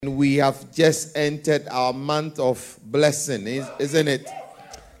We have just entered our month of blessing, isn't it?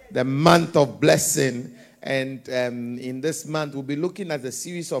 The month of blessing. And in this month, we'll be looking at a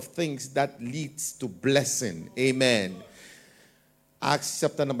series of things that leads to blessing. Amen. Acts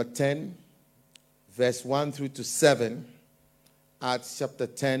chapter number 10, verse 1 through to 7. Acts chapter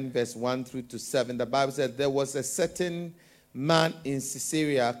 10, verse 1 through to 7. The Bible says, there was a certain man in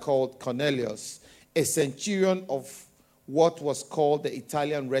Caesarea called Cornelius, a centurion of what was called the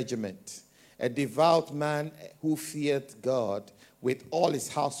Italian regiment, a devout man who feared God with all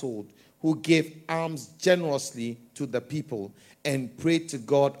his household, who gave alms generously to the people and prayed to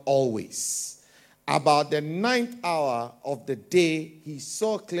God always. About the 9th hour of the day, he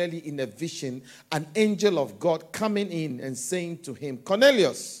saw clearly in a vision an angel of God coming in and saying to him,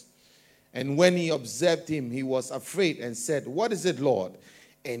 Cornelius. And when he observed him, he was afraid and said, what is it, Lord?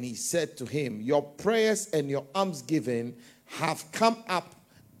 And he said to him, your prayers and your almsgiving have come up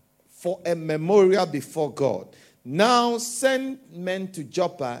for a memorial before God. Now send men to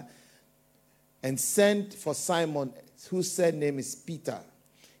Joppa and send for Simon, whose surname is Peter.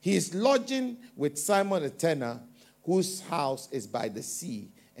 He is lodging with Simon a tanner, whose house is by the sea,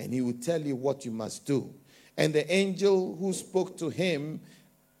 and he will tell you what you must do. And the angel who spoke to him,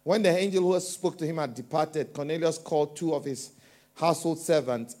 when the angel who spoke to him had departed, Cornelius called two of his household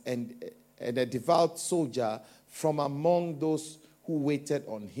servants and a devout soldier from among those who waited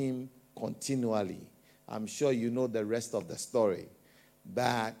on him continually. I'm sure you know the rest of the story.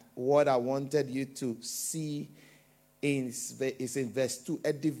 But what I wanted you to see is in verse 2.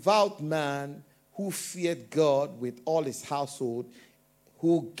 A devout man who feared God with all his household,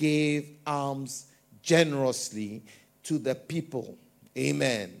 who gave alms generously to the people.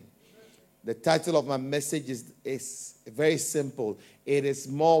 Amen. The title of my message is very simple. It is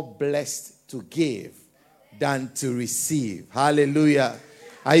more blessed to give than to receive. Hallelujah.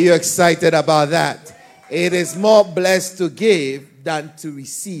 Are you excited about that? It is more blessed to give than to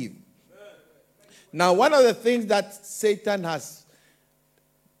receive. Now, one of the things that Satan has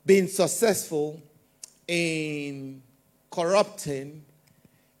been successful in corrupting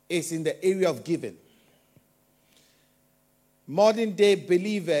is in the area of giving. Modern day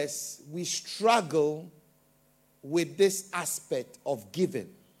believers, we struggle with this aspect of giving.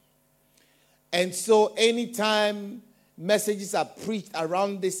 And so anytime messages are preached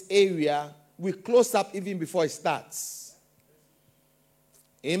around this area, we close up even before it starts.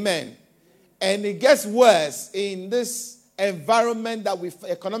 Amen. And it gets worse in this environment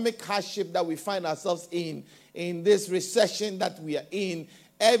economic hardship that we find ourselves in this recession that we are in.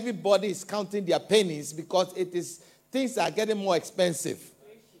 Everybody is counting their pennies because things are getting more expensive.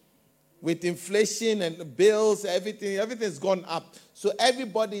 With inflation and bills, everything's gone up. So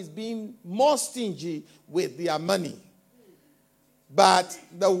everybody is being more stingy with their money. But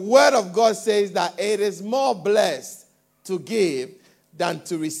the word of God says that it is more blessed to give than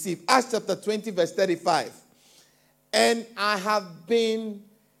to receive. Acts chapter 20, verse 35. And I have been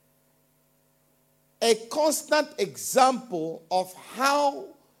a constant example of how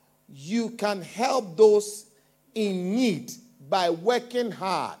you can help those in need by working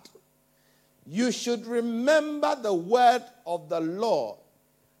hard. You should remember the word of the Lord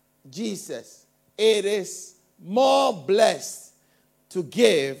Jesus. It is more blessed to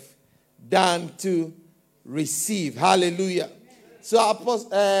give than to receive. Hallelujah. So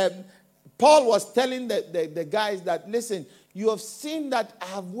Paul was telling the guys that, listen, you have seen that I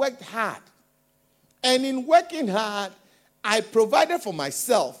have worked hard. And in working hard, I provided for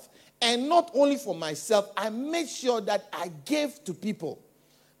myself. And not only for myself, I made sure that I gave to people.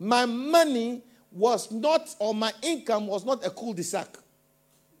 My money was not, or my income was not a cul-de-sac.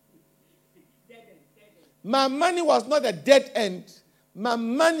 My money was not a dead end. My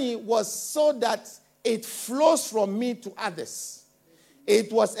money was so that it flows from me to others.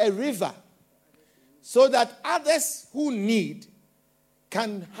 It was a river. So that others who need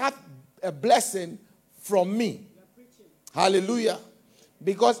can have a blessing from me. Hallelujah.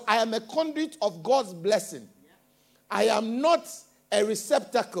 Because I am a conduit of God's blessing. I am not a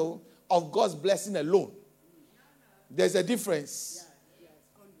receptacle of God's blessing alone. There's a difference.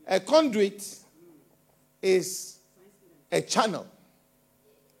 A conduit is a channel.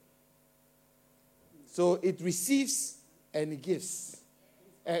 So it receives and it gives.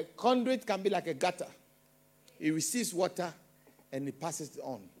 A conduit can be like a gutter. It receives water and it passes it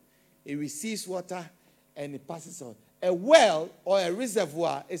on. It receives water and it passes on. A well or a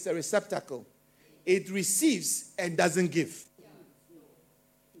reservoir is a receptacle. It receives and doesn't give.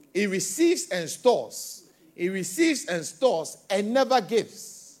 It receives and stores. It receives and stores and never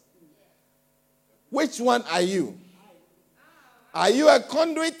gives. Which one are you? Are you a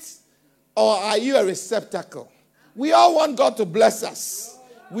conduit or are you a receptacle? We all want God to bless us.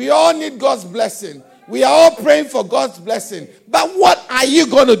 We all need God's blessing. We are all praying for God's blessing. But what are you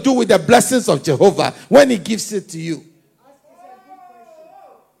going to do with the blessings of Jehovah when He gives it to you?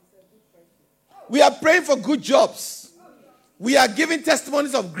 We are praying for good jobs. We are giving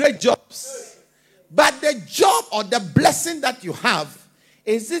testimonies of great jobs. But the job or the blessing that you have,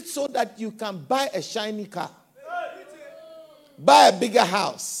 is it so that you can buy a shiny car? Buy a bigger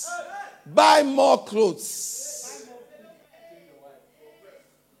house? Buy more clothes?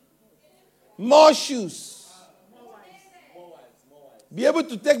 More shoes? Be able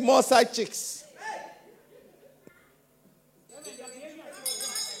to take more side chicks?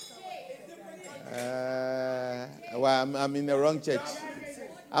 Well, I'm in the wrong church.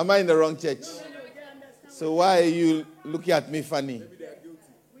 Am I in the wrong church? So why are you looking at me funny?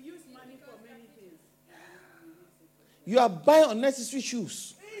 We use money for many things. You are buying unnecessary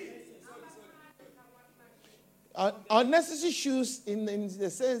shoes. Unnecessary shoes in the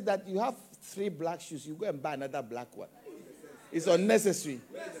sense that you have 3 black shoes, you go and buy another black one. It's unnecessary.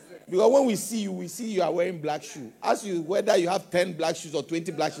 Because when we see you are wearing black shoe. Whether you have 10 black shoes or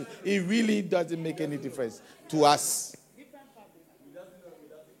 20 black shoes, it really doesn't make any difference to us.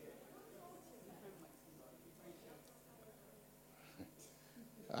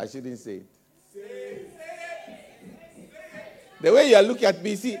 I shouldn't say it. The way you are looking at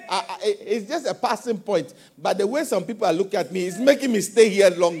me, see, it's just a passing point. But the way some people are looking at me is making me stay here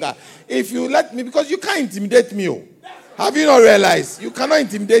longer. If you let me, because you can't intimidate me. Oh. Have you not realized? You cannot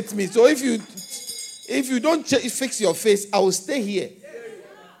intimidate me. So if you don't fix your face, I will stay here.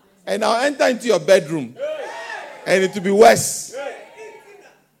 And I'll enter into your bedroom. And it will be worse.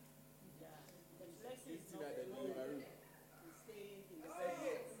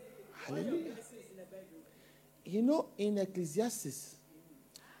 Hallelujah. You know, in Ecclesiastes,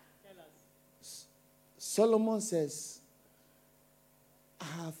 Solomon says, I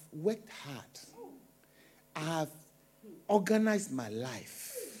have worked hard. I have organized my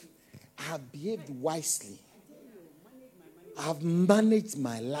life. I have behaved wisely. I have managed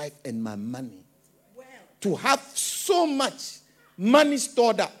my life and my money. To have so much money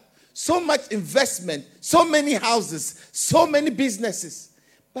stored up, so much investment, so many houses, so many businesses.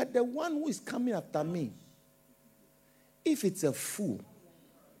 But the one who is coming after me, if it's a fool,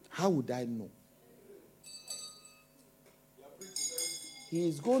 how would I know? He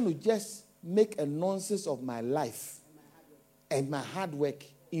is going to just make a nonsense of my life and my hard work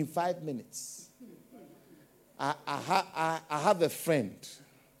in 5 minutes. I have a friend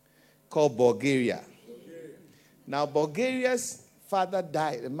called Bulgaria. Now, Bulgaria's mother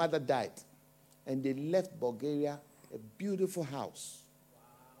died, and they left Bulgaria a beautiful house,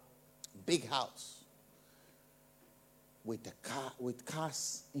 big house. With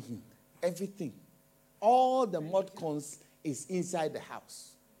cars, everything. All the mod cons is inside the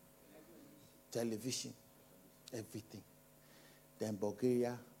house. Television, everything. Then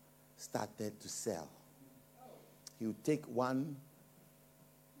Bulgaria started to sell. He would take one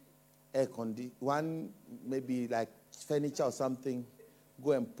maybe like furniture or something,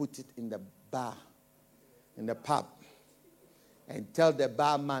 go and put it in the bar, in the pub, and tell the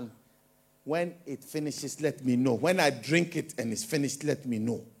barman, when it finishes, let me know. When I drink it and it's finished, let me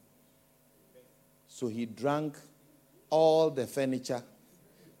know. So he drank all the furniture,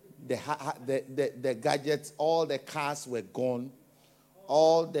 the gadgets, all the cars were gone.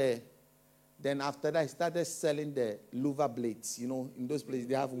 Then after that, he started selling the louver blades. You know, in those places,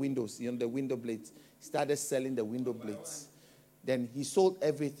 they have windows, the window blades. He started selling the window blades. Then he sold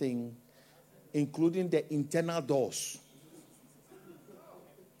everything, including the internal doors.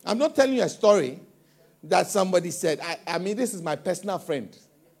 I'm not telling you a story that somebody said. I mean, this is my personal friend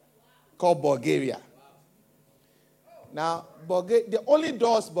called Bulgaria. Now, the only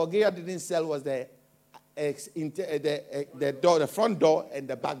doors Bulgaria didn't sell was the door, the front door and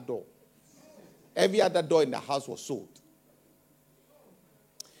the back door. Every other door in the house was sold.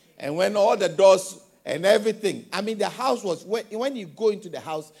 And when all the doors and everything, I mean, the house was, when you go into the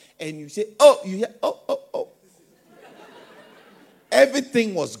house and you say, oh, you hear, oh.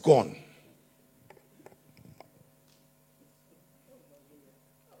 Everything was gone.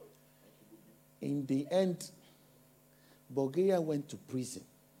 In the end, Bulgaria went to prison.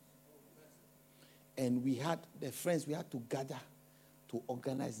 And we had to gather to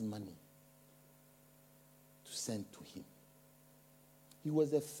organize money to send to him. He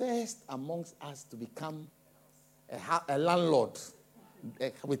was the first amongst us to become a landlord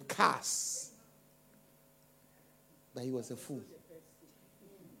with cars. But he was a fool.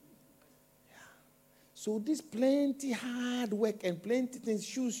 So this plenty hard work and plenty things,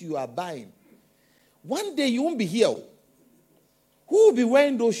 shoes you are buying. One day you won't be here. Who will be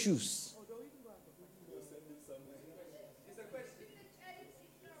wearing those shoes?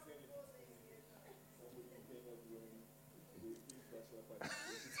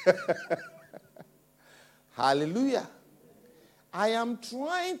 Hallelujah. I am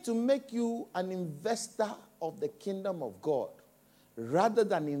trying to make you an investor of the kingdom of God rather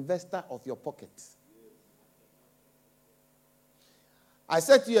than an investor of your pocket. I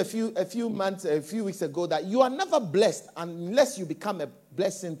said to you a few weeks ago that you are never blessed unless you become a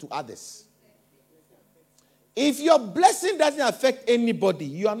blessing to others. If your blessing doesn't affect anybody,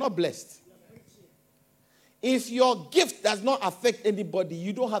 you are not blessed. If your gift does not affect anybody,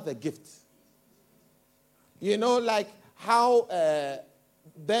 you don't have a gift. You know, like how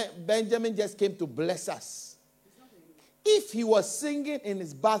Benjamin just came to bless us. If he was singing in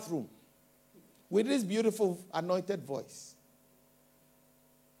his bathroom with his beautiful anointed voice,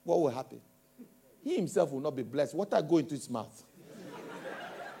 what will happen? He himself will not be blessed. Water go into his mouth.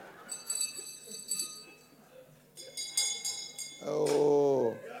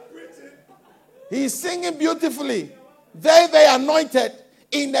 Oh. He's singing beautifully. Very, very anointed.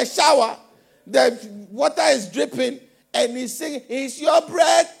 In the shower, the water is dripping, and he's singing, "It's your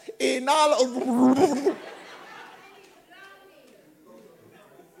breath in all."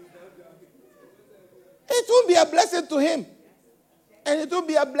 It won't be a blessing to him. And it won't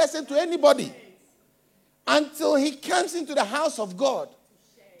be a blessing to anybody until he comes into the house of God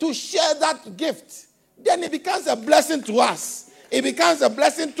to share that gift. Then it becomes a blessing to us. It becomes a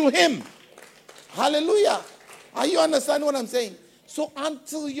blessing to him. Hallelujah. Are you understanding what I'm saying? So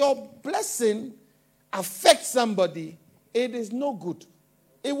until your blessing affects somebody, it is no good.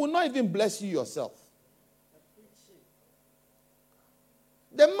 It will not even bless you yourself.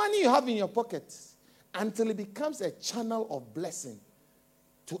 The money you have in your pocket, until it becomes a channel of blessing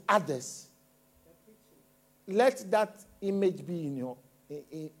to others, let that image be in your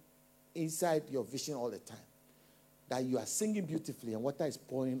inside your vision all the time. That you are singing beautifully and water is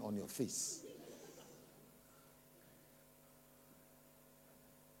pouring on your face.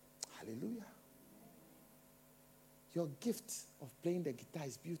 Hallelujah. Your gift of playing the guitar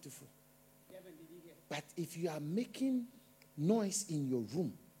is beautiful. But if you are making noise in your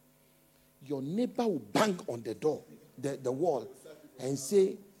room, your neighbor will bang on the door, the wall, and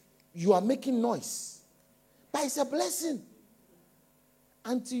say, "You are making noise." But it's a blessing.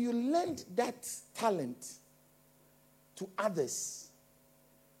 Until you lend that talent to others,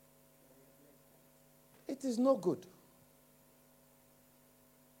 it is no good.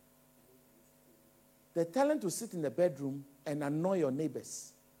 The talent to sit in the bedroom and annoy your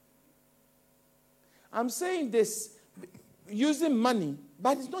neighbors. I'm saying this using money,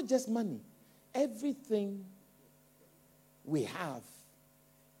 but it's not just money. Everything we have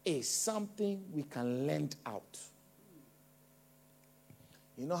is something we can lend out.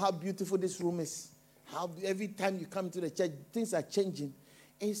 You know how beautiful this room is? How every time you come to the church, things are changing.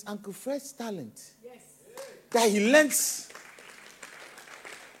 It's Uncle Fred's talent that he lends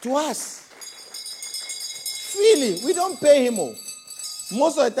to us. Freely. We don't pay him all.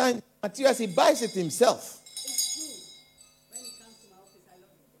 Most of the time, materials, he buys it himself. It's true. When he comes to my office, I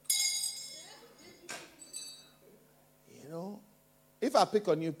love him. You know, if I pick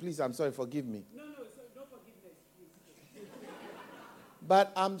on you, please, I'm sorry, forgive me. No forgiveness, please.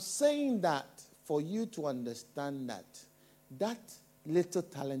 But I'm saying that for you to understand that little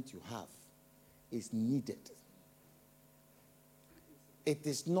talent you have is needed. It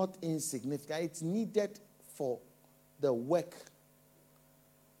is not insignificant. It's needed for the work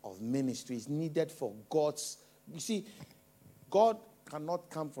of ministry. It's needed for God's. You see, God cannot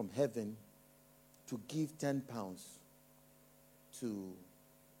come from heaven to give 10 pounds to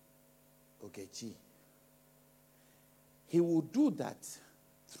Ogechi. He will do that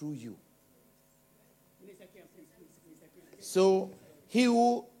through you. So he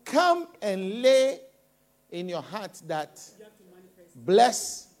will come and lay in your heart that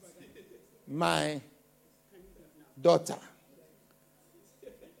bless my daughter.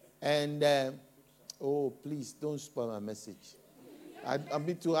 And, please don't spoil my message. I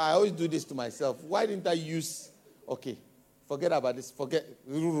always do this to myself. Why didn't I use, okay, forget about this,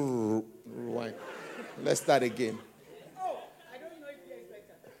 rewind. Let's start again. I don't know if it's like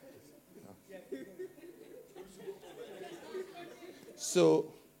that.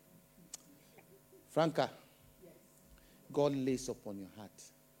 So, Franca, God lays upon your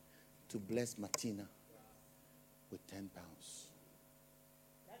heart to bless Martina with 10 pounds.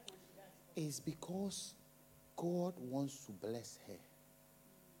 It's because God wants to bless her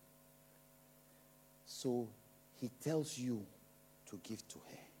So he tells you to give to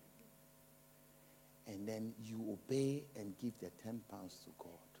her. And then you obey and give the 10 pounds to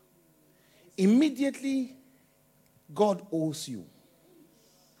God. Immediately, God owes you.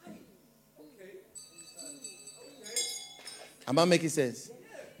 Am I making sense?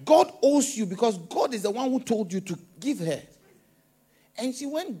 God owes you because God is the one who told you to give her. And see,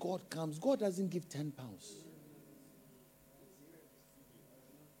 when God comes, God doesn't give 10 pounds.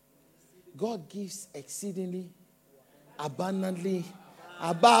 God gives exceedingly, abundantly,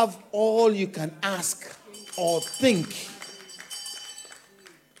 above all you can ask or think.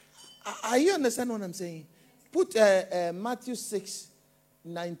 Are you understand what I'm saying? Put Matthew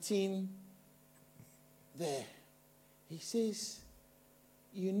 6:19 there. He says,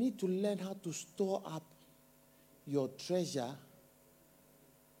 you need to learn how to store up your treasure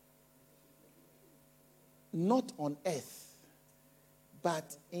not on earth,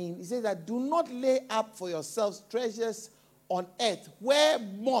 but he says that do not lay up for yourselves treasures on earth where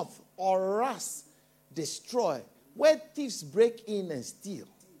moth or rust destroy, where thieves break in and steal.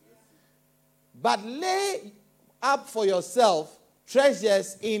 But lay up for yourself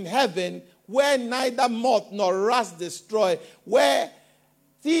treasures in heaven where neither moth nor rust destroy, where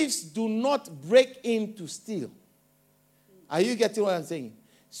thieves do not break in to steal. Are you getting what I'm saying?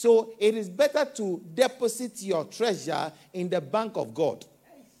 So it is better to deposit your treasure in the bank of God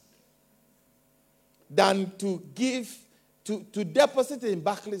than to deposit it in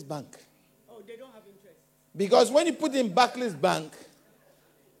Barclays Bank. Oh, they don't have interest. Because when you put it in Barclays Bank,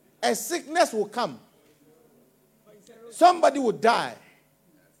 a sickness will come. Somebody will die.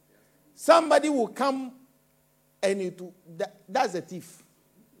 Somebody will come and that's a thief.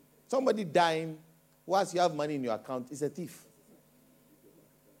 Somebody dying whilst you have money in your account is a thief.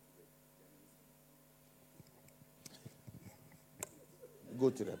 Go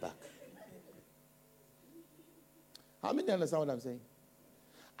to the back. How many understand what I'm saying?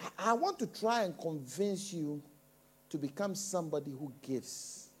 I want to try and convince you to become somebody who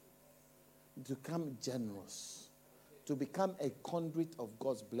gives, to become generous, to become a conduit of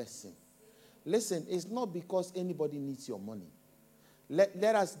God's blessing. Listen, it's not because anybody needs your money.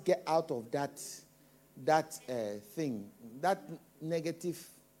 Let us get out of that thing, that negative,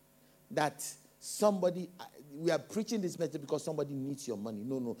 that somebody, we are preaching this message because somebody needs your money.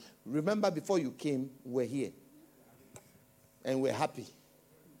 No. Remember, before you came, we're here. And we're happy.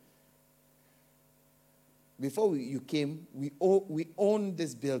 Before you came, we own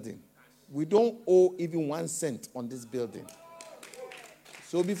this building. We don't owe even 1 cent on this building.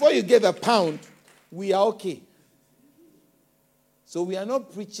 So before you gave £1, we are okay. So we are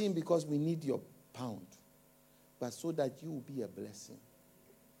not preaching because we need your pound, but so that you will be a blessing.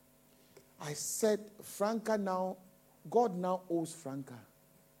 I said, Franca now, God now owes Franca.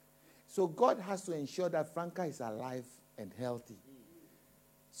 So God has to ensure that Franca is alive and healthy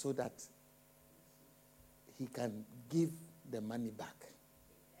so that he can give the money back.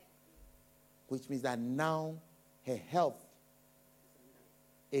 Which means that now her health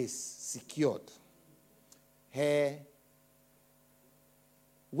is secured. Her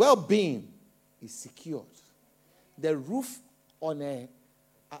well-being is secured. The roof on her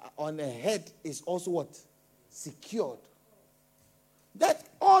head is also what? Secured. That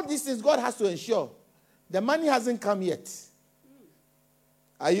all these things God has to ensure. The money hasn't come yet.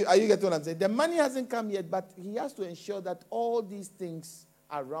 Are you getting what I'm saying? The money hasn't come yet, but he has to ensure that all these things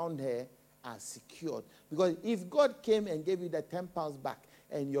around her are secured. Because if God came and gave you the £10 back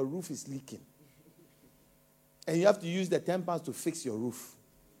and your roof is leaking, and you have to use the £10 to fix your roof,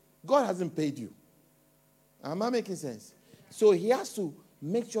 God hasn't paid you. Am I making sense? So he has to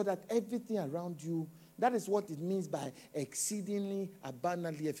make sure that everything around you, that is what it means by exceedingly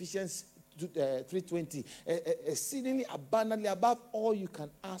abundantly, Ephesians 3:20, exceedingly abundantly above all you can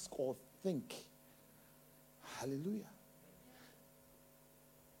ask or think. Hallelujah.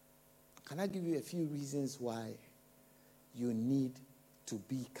 Can I give you a few reasons why you need to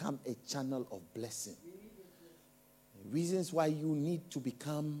become a channel of blessing? Reasons why you need to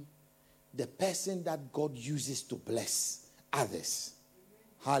become the person that God uses to bless others.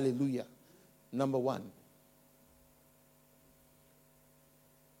 Hallelujah. Number 1.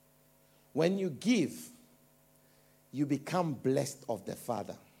 When you give, you become blessed of the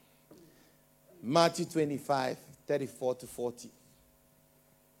Father. Matthew 25:34-40.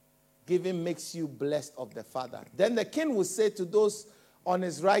 Giving makes you blessed of the Father. Then the king will say to those on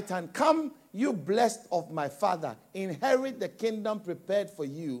his right hand, come, you blessed of my Father, inherit the kingdom prepared for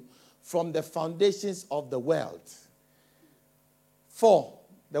you from the foundations of the world. For,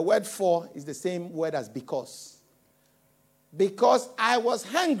 the word for is the same word as because. Because I was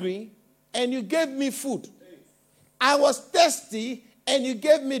hungry and you gave me food. I was thirsty and you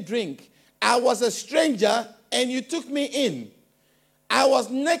gave me drink. I was a stranger and you took me in. I was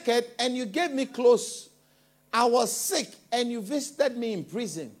naked and you gave me clothes. I was sick and you visited me in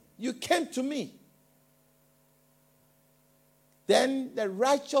prison. You came to me. Then the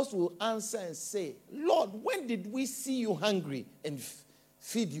righteous will answer and say, Lord, when did we see you hungry and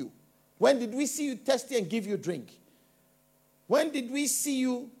feed you? When did we see you thirsty and give you drink? When did we see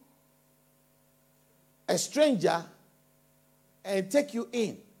you a stranger and take you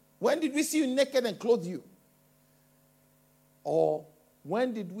in? When did we see you naked and clothe you? Or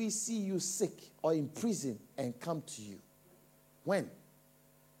when did we see you sick or in prison and come to you? When?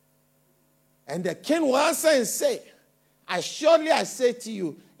 And the king will answer and say, I say to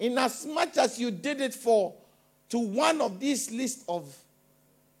you, inasmuch as you did it to one of these list of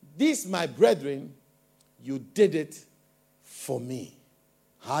these my brethren, you did it for me.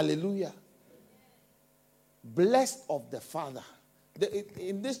 Hallelujah. Blessed of the Father.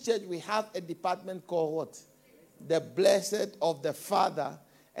 In this church, we have a department called what? The blessed of the Father.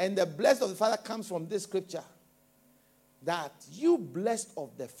 And the blessed of the Father comes from this scripture. That you blessed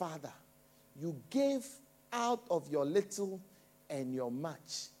of the Father, you gave out of your little and your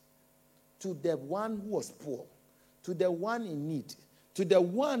much to the one who was poor, to the one in need, to the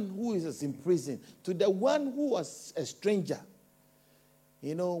one who is in prison, to the one who was a stranger.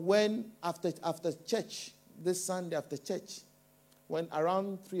 You know, when after church, this Sunday after church, when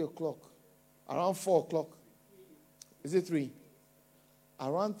around 3 o'clock, around 4 o'clock, is it 3?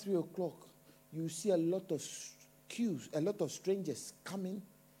 Around 3 o'clock, you see a lot of queues, a lot of strangers coming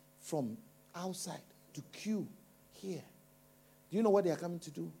from outside to queue here. Do you know what they are coming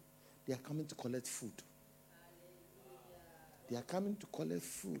to do? They are coming to collect food. They are coming to collect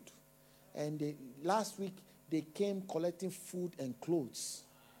food. And last week, they came collecting food and clothes.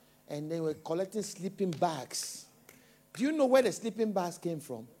 And they were collecting sleeping bags. Do you know where the sleeping bags came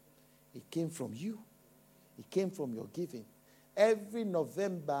from? It came from you. It came from your giving. Every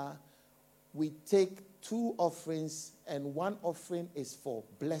November, we take 2 offerings, and 1 offering is for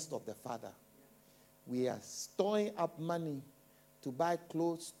blessed of the Father. We are storing up money to buy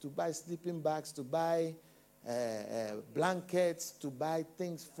clothes, to buy sleeping bags, to buy blankets, to buy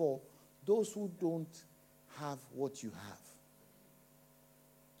things for those who don't have what you have.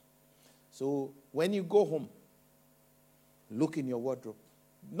 So when you go home, look in your wardrobe.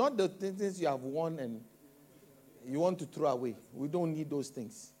 Not the things you have worn and you want to throw away. We don't need those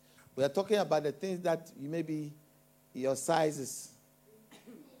things. We are talking about the things that you maybe your size is.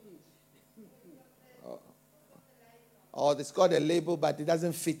 Or it's got a label, but it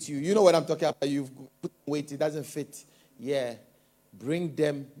doesn't fit you. You know what I'm talking about. You've put weight, it doesn't fit. Yeah. Bring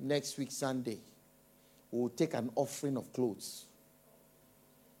them next week, Sunday. We'll take an offering of clothes.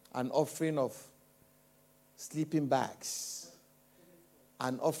 An offering of sleeping bags.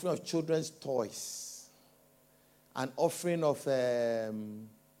 An offering of children's toys. An offering of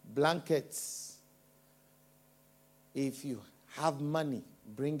blankets. If you have money,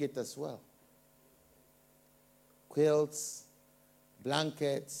 bring it as well. Quilts,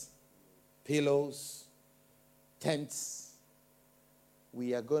 blankets, pillows, tents.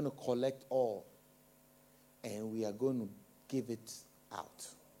 We are going to collect all and we are going to give it out.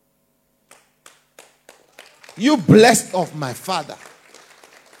 You blessed of my Father.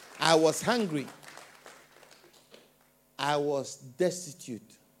 I was hungry. I was destitute.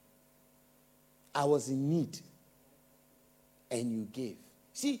 I was in need. And you gave.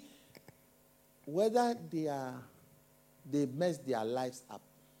 See, whether they mess their lives up,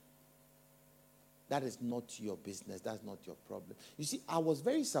 that is not your business. That's not your problem. You see, I was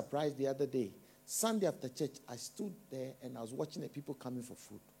very surprised the other day. Sunday after church, I stood there and I was watching the people coming for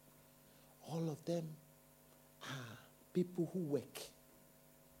food. All of them are people who work.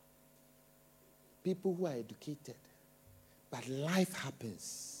 People who are educated. But life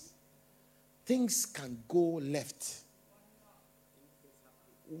happens. Things can go left.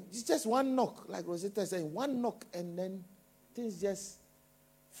 It's just one knock, like Rosetta saying, one knock and then things just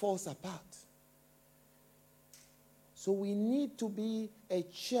falls apart. So we need to be a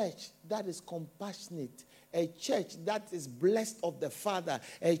church that is compassionate, a church that is blessed of the Father,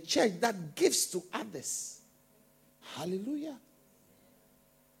 a church that gives to others. Hallelujah.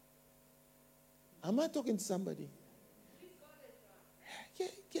 Am I talking to somebody?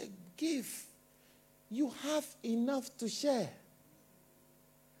 Yeah, give. You have enough to share.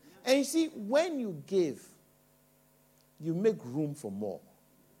 And you see, when you give, you make room for more.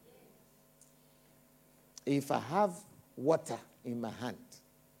 If I have water in my hand,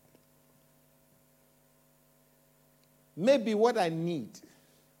 maybe what I need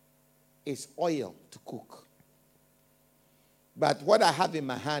is oil to cook. But what I have in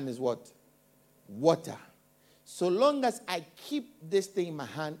my hand is what? Water. So long as I keep this thing in my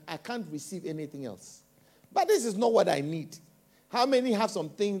hand, I can't receive anything else. But this is not what I need. How many have some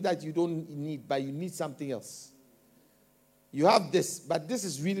things that you don't need, but you need something else? You have this, but this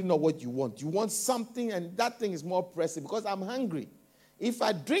is really not what you want. You want something, and that thing is more pressing because I'm hungry. If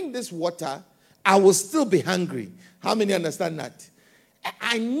I drink this water, I will still be hungry. How many understand that?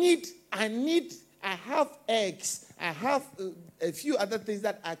 I have eggs. I have a few other things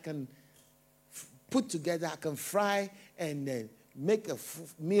that I can put together. I can fry and make a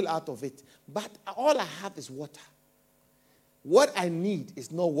meal out of it. But all I have is water. What I need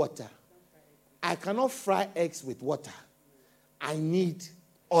is no water. I cannot fry eggs with water. I need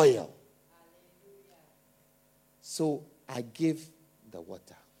oil. So I give the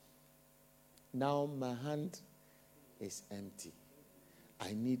water. Now my hand is empty.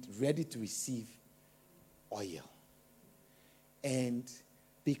 I need ready to receive oil. And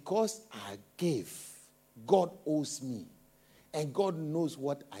because I gave, God owes me. And God knows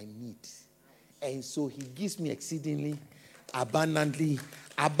what I need. And so he gives me exceedingly, abundantly,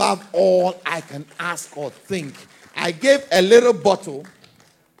 above all I can ask or think. I gave a little bottle,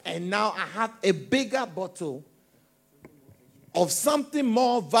 and now I have a bigger bottle of something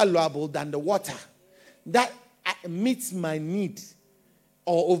more valuable than the water that meets my need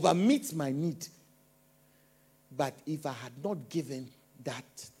or over meets my need. But if I had not given that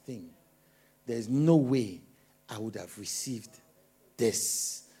thing, there's no way I would have received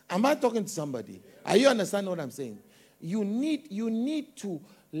this. Am I talking to somebody? Are you understanding what I'm saying? You need to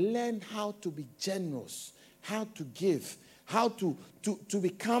learn how to be generous, how to give, how to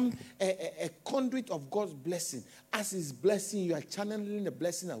become a conduit of God's blessing. As His blessing, you are channeling the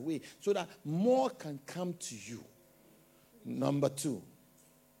blessing away so that more can come to you. Number 2.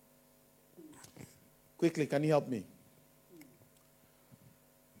 Quickly, can you help me?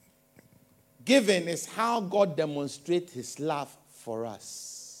 Giving is how God demonstrates His love for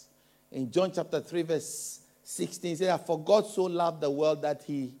us. In John chapter 3, verse 16, it says, "For God so loved the world that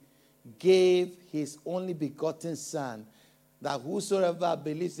He gave His only begotten Son, that whosoever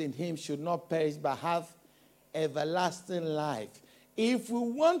believes in Him should not perish but have everlasting life." If we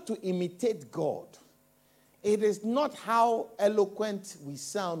want to imitate God, it is not how eloquent we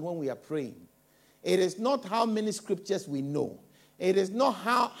sound when we are praying. It is not how many scriptures we know. It is not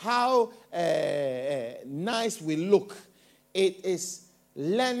how nice we look. It is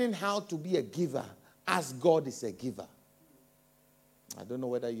learning how to be a giver as God is a giver. I don't know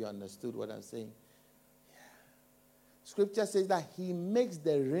whether you understood what I'm saying. Yeah. Scripture says that He makes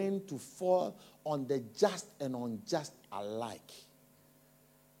the rain to fall on the just and unjust alike.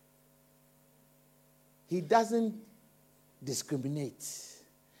 He doesn't discriminate.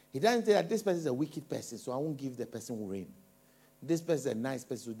 He doesn't say that this person is a wicked person, so I won't give the person rain. This person is a nice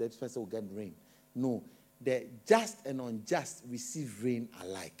person, so this person will get rain. No, the just and unjust receive rain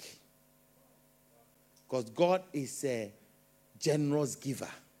alike. Because God is a generous giver.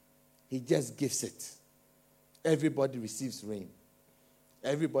 He just gives it. Everybody receives rain.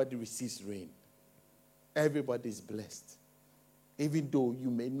 Everybody receives rain. Everybody is blessed. Even though you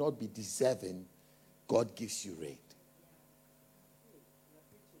may not be deserving, God gives you rain.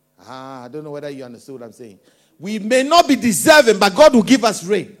 I don't know whether you understood what I'm saying. We may not be deserving, but God will give us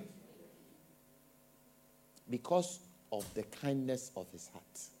rain. Because of the kindness of His heart.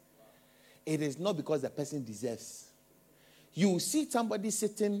 It is not because the person deserves. You see somebody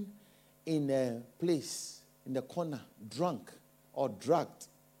sitting in a place, in the corner, drunk or drugged,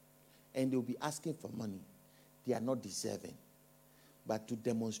 and they'll be asking for money. They are not deserving. But to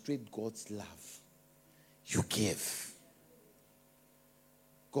demonstrate God's love, you give.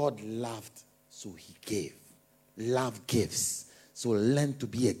 God loved, so He gave. Love gives. So learn to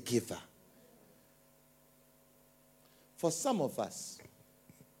be a giver. For some of us,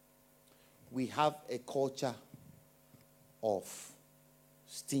 we have a culture of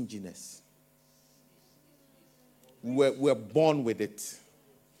stinginess. We're born with it.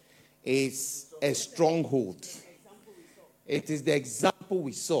 It's a stronghold. It is the example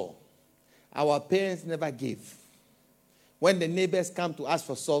we saw. Our parents never gave. When the neighbors come to ask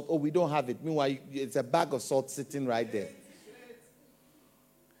for salt, oh, we don't have it. Meanwhile, it's a bag of salt sitting right there.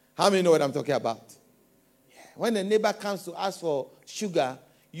 How many know what I'm talking about? When the neighbor comes to ask for sugar,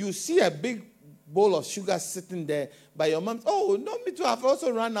 you see a big bowl of sugar sitting there by your mom. Oh, no, me too. I've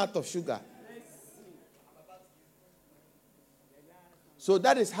also run out of sugar. So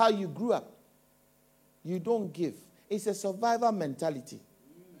that is how you grew up. You don't give. It's a survival mentality.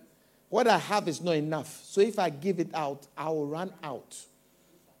 What I have is not enough. So if I give it out, I will run out.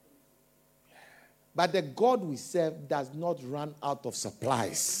 But the God we serve does not run out of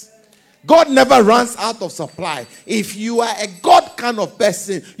supplies. God never runs out of supply. If you are a God kind of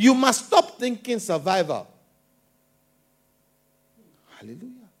person, you must stop thinking survival.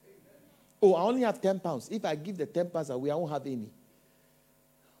 Hallelujah. Oh, I only have 10 pounds. If I give the 10 pounds away, I won't have any.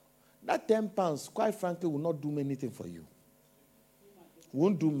 That 10 pounds, quite frankly, will not do anything for you.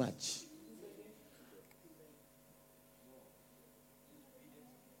 Won't do much.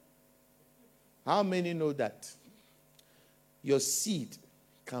 How many know that your seed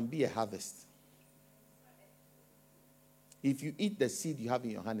can be a harvest? If you eat the seed you have in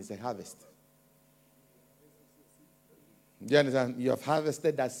your hand, it's a harvest. Do you understand? You have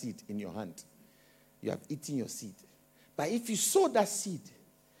harvested that seed in your hand. You have eaten your seed. But if you sow that seed,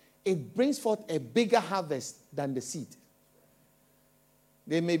 it brings forth a bigger harvest than the seed.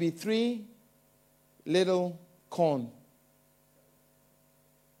 There may be 3 little corn.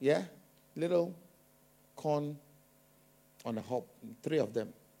 Yeah? Little corn on a hob. 3 of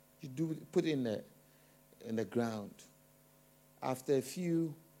them. You put it in the ground. After a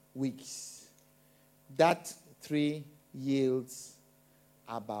few weeks, that 3 yields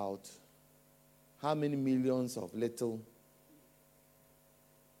about how many millions of little.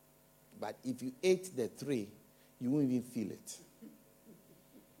 But if you ate the 3, you won't even feel it.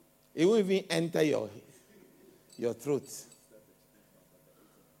 It won't even enter your throat.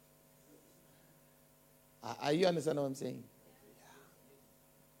 Are you understanding what I'm saying?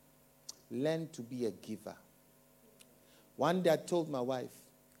 Yeah. Learn to be a giver. One day I told my wife,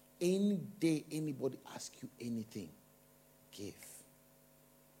 any day anybody asks you anything, give.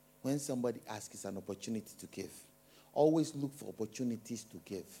 When somebody asks, it's an opportunity to give. Always look for opportunities to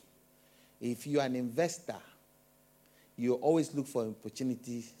give. If you're an investor, you always look for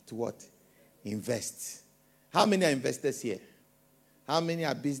opportunities to what? Invest. How many are investors here? How many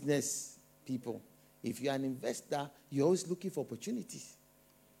are business people? If you're an investor, you're always looking for opportunities.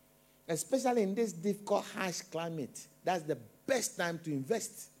 Especially in this difficult, harsh climate. That's the best time to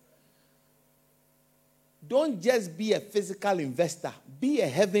invest. Don't just be a physical investor. Be a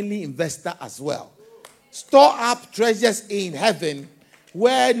heavenly investor as well. Store up treasures in heaven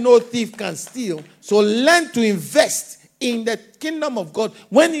where no thief can steal. So learn to invest in the kingdom of God.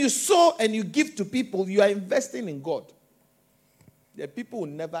 When you sow and you give to people, you are investing in God. The people will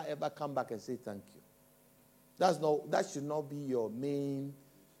never ever come back and say thank you. That should not be your main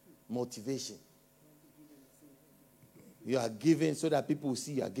motivation. You are giving so that people will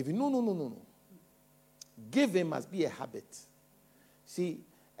see you are giving. No. Giving must be a habit. See,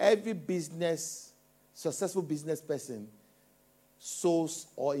 every successful business person sows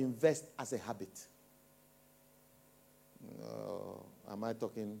or invests as a habit. Am I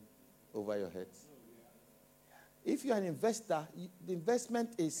talking over your head? If you're an investor, the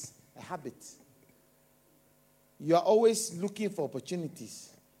investment is a habit. You are always looking for opportunities.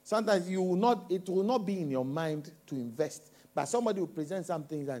 Sometimes it will not be in your mind to invest. But somebody will present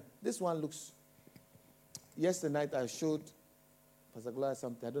something like, this one looks... Yesterday night I showed Pastor Gloria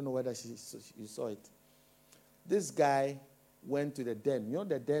something. I don't know whether you saw it. This guy went to the den. You know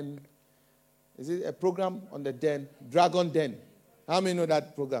the den? Is it a program on the den? Dragon Den. How many know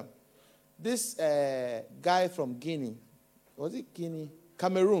that program? This guy from Guinea. Was it Guinea?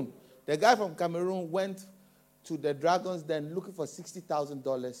 Cameroon. The guy from Cameroon went to the Dragon's Den looking for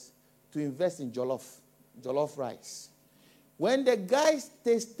 $60,000 to invest in jollof rice. When the guys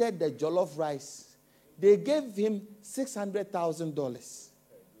tasted the jollof rice, they gave him $600,000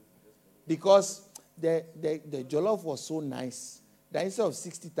 because the jollof was so nice that instead of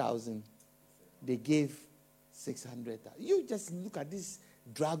 $60,000, they gave $600,000. You just look at these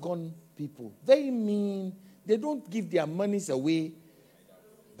dragon people. Very mean. They don't give their monies away.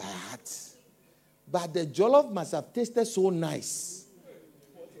 But the jollof must have tasted so nice.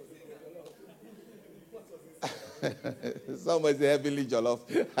 Somebody say heavenly jollof.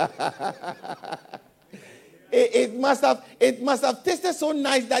 It must have tasted so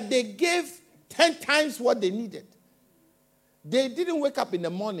nice that they gave 10 times what they needed. They didn't wake up in the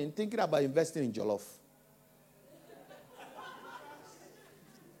morning thinking about investing in jollof.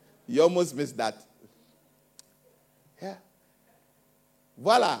 You almost missed that. Yeah.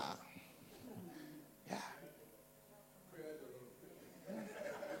 Voila. Yeah.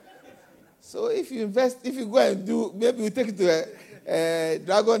 So if you go and do, maybe we take it to a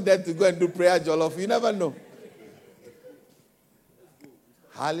Dragon Den to go and do prayer jollof. You never know.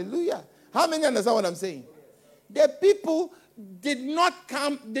 Hallelujah. How many understand what I'm saying? The people did not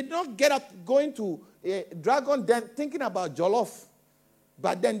get up going to a Dragon Den thinking about jollof.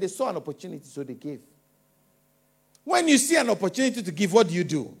 But then they saw an opportunity, so they gave. When you see an opportunity to give, what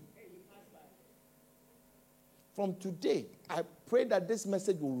do? From today, I pray that this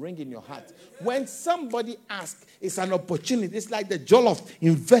message will ring in your heart. When somebody asks, it's an opportunity. It's like the jollof.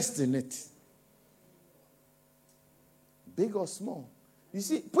 Invest in it. Big or small. You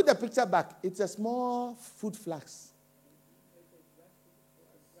see, put the picture back. It's a small food flask.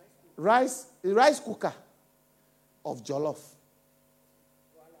 Rice cooker of jollof.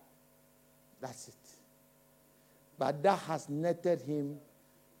 That's it. But that has netted him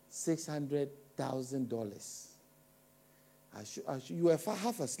 $600,000. You were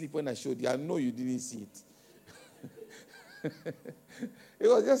half asleep when I showed you. I know you didn't see it. It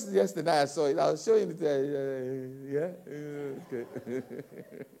was just yesterday I saw it. I was showing it. Yeah? Okay.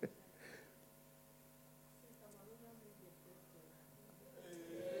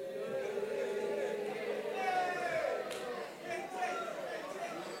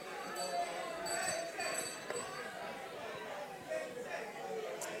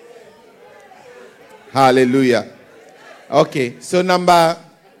 Hallelujah. Okay, so number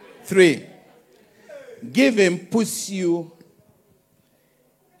 3. Giving puts you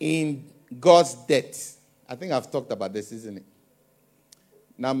in God's debt. I think I've talked about this, isn't it?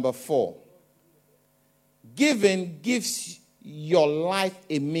 Number 4. Giving gives your life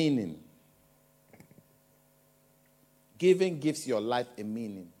a meaning. Giving gives your life a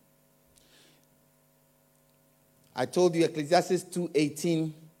meaning. I told you Ecclesiastes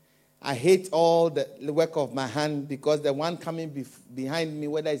 2:18. I hate all the work of my hand because the one coming behind me,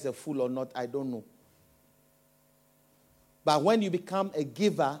 whether it's a fool or not, I don't know. But when you become a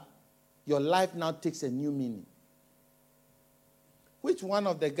giver, your life now takes a new meaning. Which one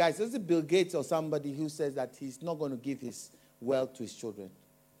of the guys, is it Bill Gates or somebody who says that he's not going to give his wealth to his children?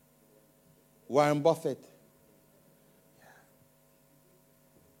 Warren Buffett.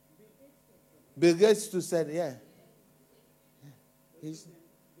 Bill Gates too said,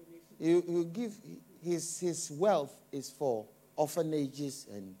 he'll give his wealth is for orphanages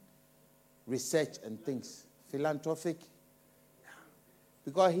and research and things, philanthropic.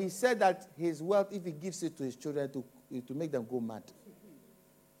 Because he said that his wealth, if he gives it to his children, to make them go mad.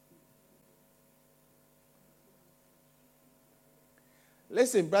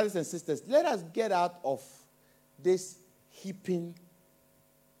 Listen, brothers and sisters, let us get out of this heaping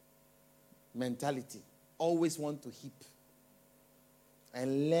mentality. Always want to heap.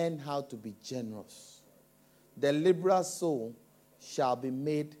 And learn how to be generous. The liberal soul shall be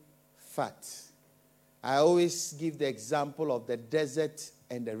made fat. I always give the example of the desert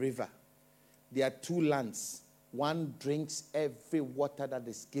and the river. There are two lands. One drinks every water that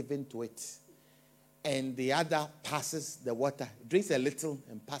is given to it. And the other passes the water. Drinks a little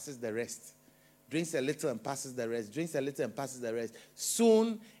and passes the rest. Drinks a little and passes the rest. Drinks a little and passes the rest.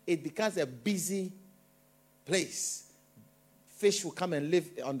 Soon it becomes a busy place. Fish will come and live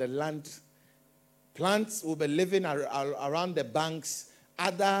on the land. Plants will be living around the banks.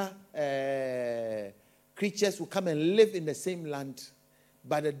 Other creatures will come and live in the same land.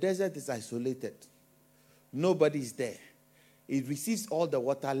 But the desert is isolated. Nobody is there. It receives all the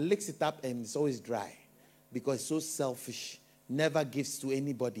water, licks it up, and it's always dry. Because it's so selfish. Never gives to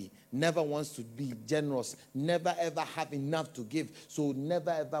anybody. Never wants to be generous. Never ever have enough to give. So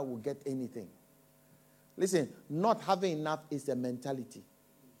never ever will get anything. Listen, not having enough is a mentality.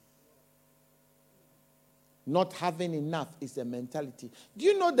 Not having enough is a mentality. Do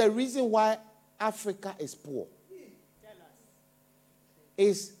you know the reason why Africa is poor? Tell us.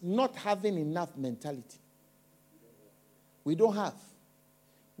 Is not having enough mentality. We don't have.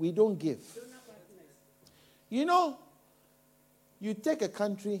 We don't give. You know, you take a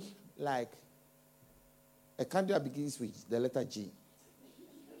country like a country that begins with the letter G.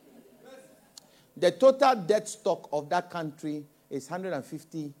 The total debt stock of that country is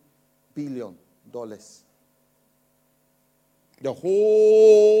 $150 billion. The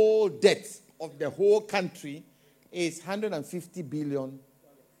whole debt of the whole country is $150 billion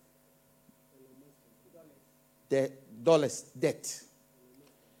dollars debt.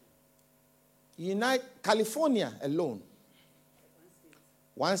 California alone,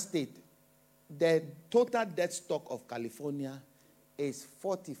 one state, the total debt stock of California is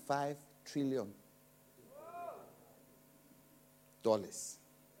 $45 trillion.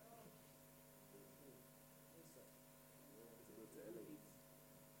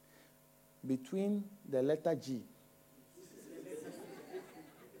 Between the letter G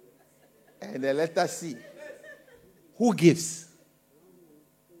and the letter C, who gives?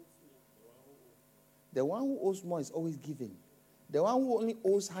 The one who owes more is always giving. The one who only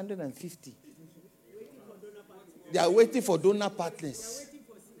owes 150, they are waiting for donor partners.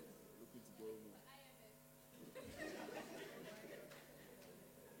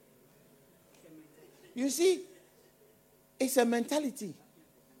 You see, It's a mentality.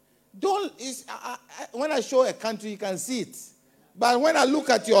 When I show a country, you can see it. But when I look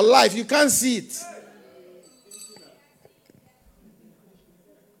at your life, you can't see it.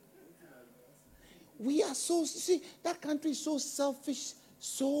 We are so, see, that country is so selfish,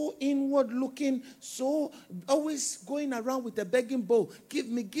 so inward looking, so always going around with a begging bowl. Give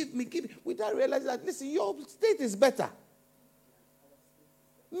me, give me, give me. Without realizing that, listen, your state is better.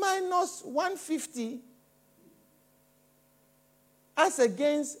 Minus 150 as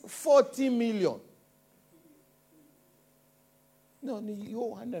against 40 million. No, you owe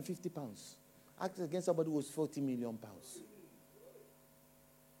 150 pounds. As against somebody who was 40 million pounds.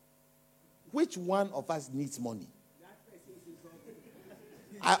 Which one of us needs money?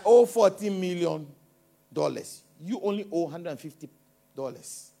 I owe $40 million. You only owe $150.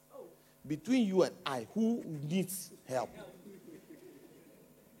 Between you and I, who needs help?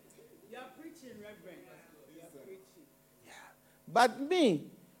 You are preaching, Reverend. You are preaching. Yeah. But me,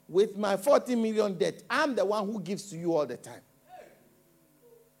 with my 40 million debt, I'm the one who gives to you all the time.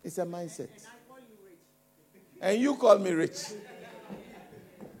 It's a mindset. And I call you rich. And you call me rich.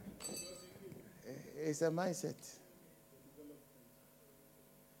 It's a mindset.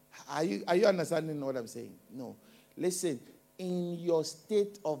 Are you understanding what I'm saying? No. Listen, in your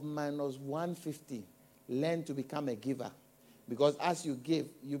state of minus 150, learn to become a giver. Because as you give,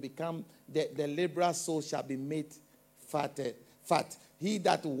 you become, the liberal soul shall be made fat. He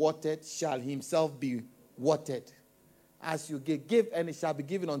that watered shall himself be watered. As you give, and it shall be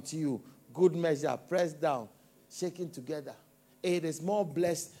given unto you. Good measure, pressed down, shaken together. It is more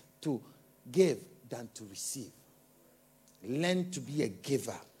blessed to give than to receive. Learn to be a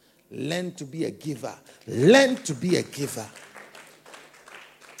giver. Learn to be a giver. Learn to be a giver.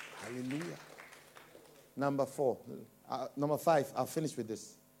 Hallelujah. Number 5, I'll finish with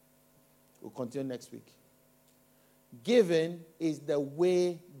this. We'll continue next week. Giving is the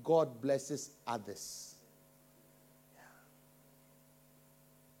way God blesses others.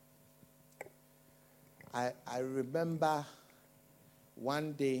 I remember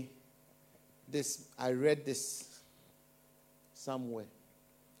one day, I read this somewhere.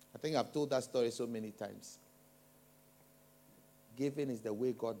 I think I've told that story so many times. Giving is the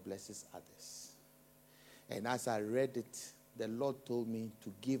way God blesses others. And as I read it, the Lord told me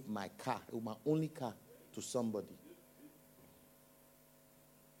to give my car, my only car, to somebody.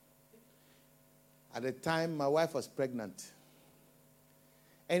 At the time, my wife was pregnant.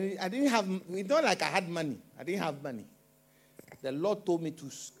 And I didn't have, it's not like I had money. I didn't have money. The Lord told me to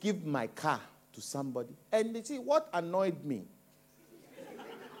give my car to somebody. And you see, what annoyed me?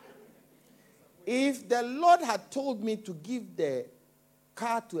 If the Lord had told me to give the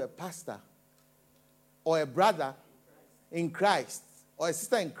car to a pastor or a brother in Christ or a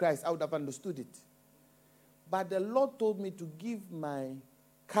sister in Christ, I would have understood it. But the Lord told me to give my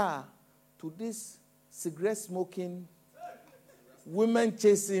car to this cigarette smoking, women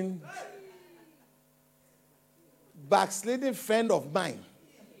chasing, backsliding friend of mine.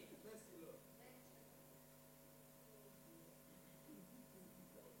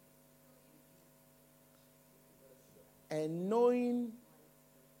 And knowing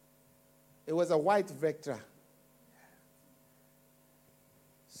it was a white Vectra.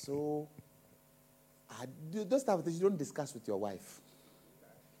 So, those type of things you don't discuss with your wife.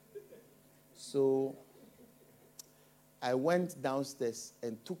 So, I went downstairs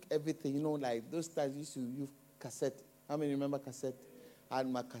and took everything, like those times used to use cassette. How many remember cassette? I had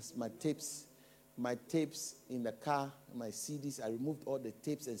my tapes in the car, my CDs. I removed all the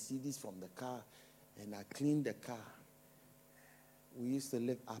tapes and CDs from the car, and I cleaned the car. We used to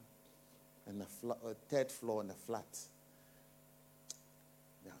live up on the third floor on the flat.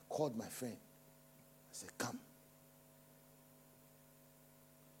 Then I called my friend. I said, come.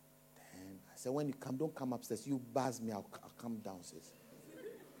 Then I said, when you come, don't come upstairs. You buzz me, I'll come downstairs.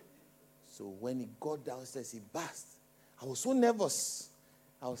 So when he got downstairs, he buzzed. I was so nervous.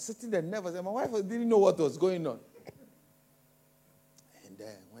 I was sitting there nervous, and my wife didn't know what was going on. And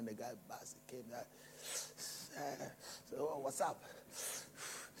then when the guy buzzed, he came there. So what's up?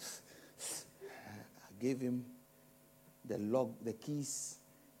 I gave him the keys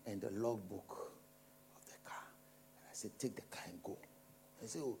and the logbook of the car. And I said, take the car and go. I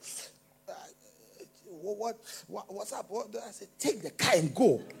said, what's up? I said, take the car and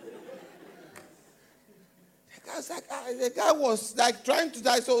go. The guy was like trying to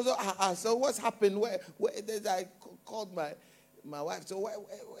die. So what's happened? Where I called my wife. So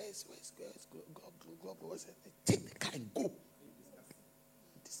where's God? Take the car and go.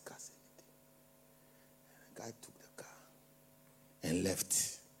 Discuss anything. And the guy took the car and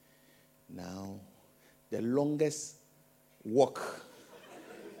left. Now, the longest walk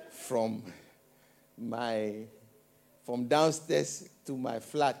from downstairs to my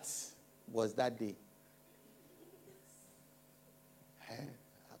flat was that day.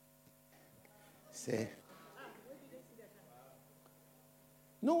 Say,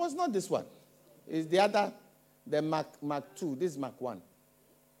 no, it was not this one. It's the other, the Mark 2. This is Mark 1.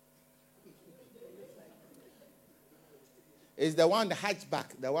 It's the one, the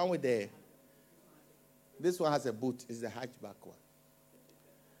hatchback, the one with the. This one has a boot. It's the hatchback one.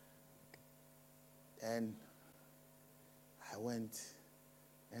 And I went,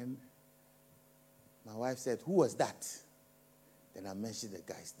 and my wife said, "Who was that?" Then I mentioned the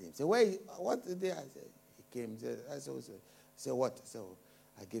guy's name. Say, "Wait, what did they?" I said, "He came." I said, "What?" So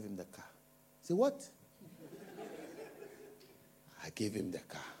I gave him the car. I said, "What?" I gave him the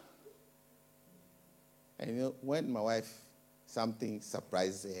car. And when my wife, something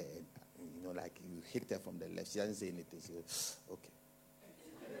surprised her, like you hit her from the left, she doesn't say anything. She goes, "Okay."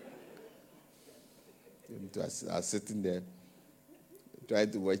 I was sitting there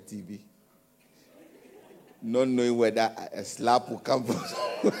trying to watch TV, not knowing whether a slap will come from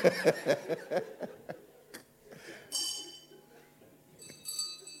somewhere.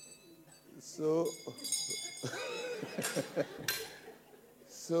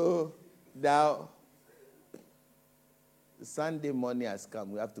 So now Sunday morning has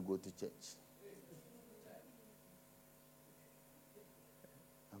come. We have to go to church.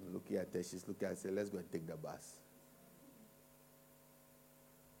 I'm looking at her. She's looking at her. I said, "Let's go and take the bus."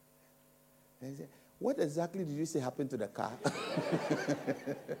 And I said, "What exactly did you say happened to the car?"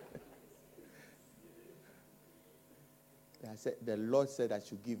 I said, "The Lord said I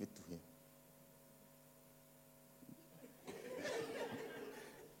should give it to him."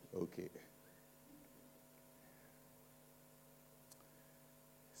 Okay.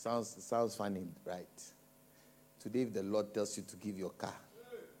 Sounds funny, right? Today, if the Lord tells you to give your car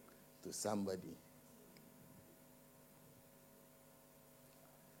to somebody,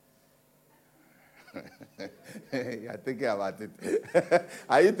 you're thinking about it.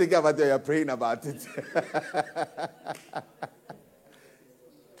 Are you thinking about it or you're praying about it?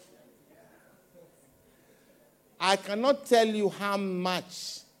 I cannot tell you how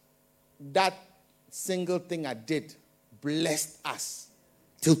much that single thing I did blessed us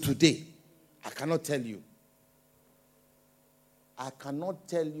till today. I cannot tell you. I cannot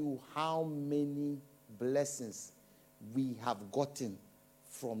tell you how many blessings we have gotten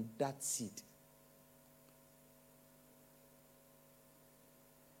from that seed.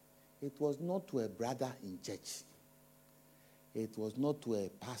 It was not to a brother in church. It was not to a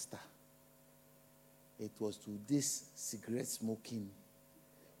pastor. It was to this cigarette smoking,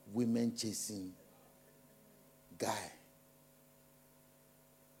 women chasing guy.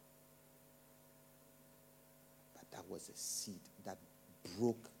 But that was a seed that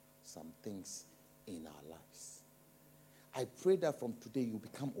broke some things in our lives. I pray that from today you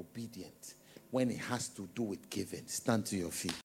become obedient when it has to do with giving. Stand to your feet.